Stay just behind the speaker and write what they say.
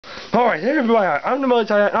Alright, hey everybody, I'm the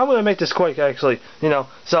military, and I'm going to make this quick actually,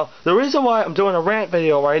 So, the reason why I'm doing a rant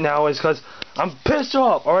video right now is because I'm pissed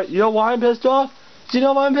off, alright? You know why I'm pissed off? Do you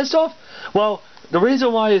know why I'm pissed off? Well, the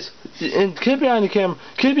reason why is, Kid Behind the Camera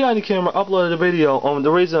uploaded a video on the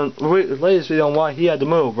latest video on why he had to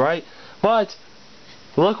move, right? But,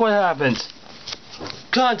 look what happens.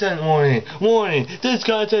 Content warning, this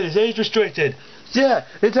content is age restricted. Yeah,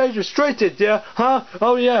 it's age restricted, yeah, huh?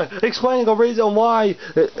 Oh yeah, explaining the reason why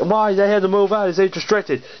they had to move out is age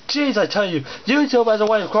restricted. Jeez, I tell you, YouTube has a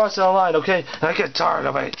way of crossing the line, okay? And I get tired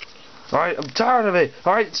of it. Alright, I'm tired of it,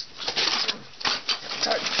 alright?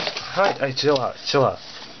 Alright, chill out.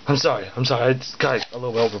 I'm sorry, I just got a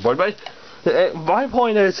little bit overboard, but my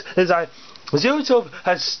point is YouTube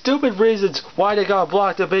has stupid reasons why they gotta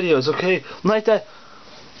block the videos, okay?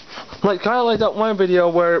 Kind of like that one video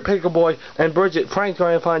where Pickle and Bridget Frank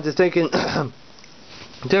Grandpines is thinking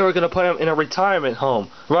they were going to put him in a retirement home,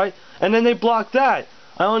 right? And then they blocked that.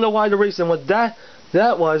 I don't know why the reason what that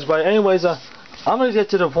was, but anyways, I'm going to get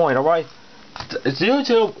to the point, alright? It's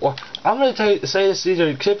YouTube, or I'm going to say this to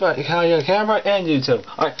either Kid Behind the Camera and YouTube.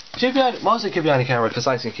 Alright, mostly Kid Behind the Camera, because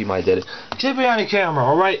I think he might did it. Kid Behind the Camera,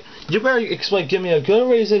 alright? You better give me a good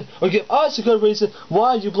reason, or give us a good reason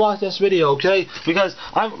why you blocked this video, okay? Because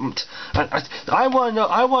I wanted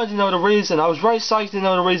to know the reason. I was very psyched to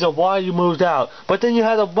know the reason why you moved out. But then you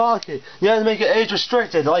had to block it. You had to make it age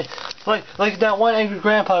restricted, like that one Angry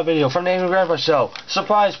Grandpa video from the Angry Grandpa Show.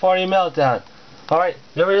 Surprise Party Meltdown. Alright,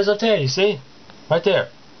 there it is up there, you see? Right there.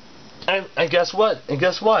 And guess what?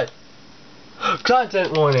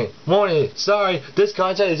 Content warning, sorry, this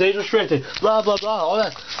content is age restricted, blah blah blah, all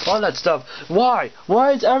that stuff. Why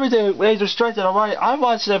is everything age restricted? Alright, I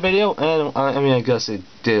watched that video, and I guess it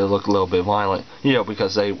did look a little bit violent,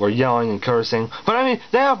 because they were yelling and cursing, but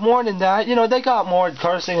they have more than that, they got more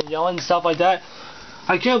cursing and yelling and stuff like that.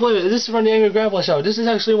 I can't believe it. This is from the Angry Grandpa Show. This is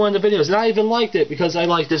actually one of the videos, and I even liked it because I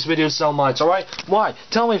like this video so much, alright? Why?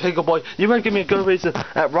 Tell me, Pickle Boy. You better give me a good reason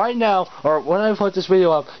right now, or when I put this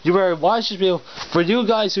video up, you better watch this video. For you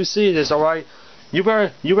guys who see this, alright? You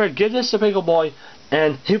better give this to Pickle Boy,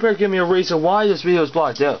 and he better give me a reason why this video is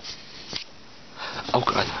blocked. Yeah. Oh,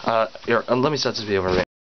 God. Here, let me set this video over.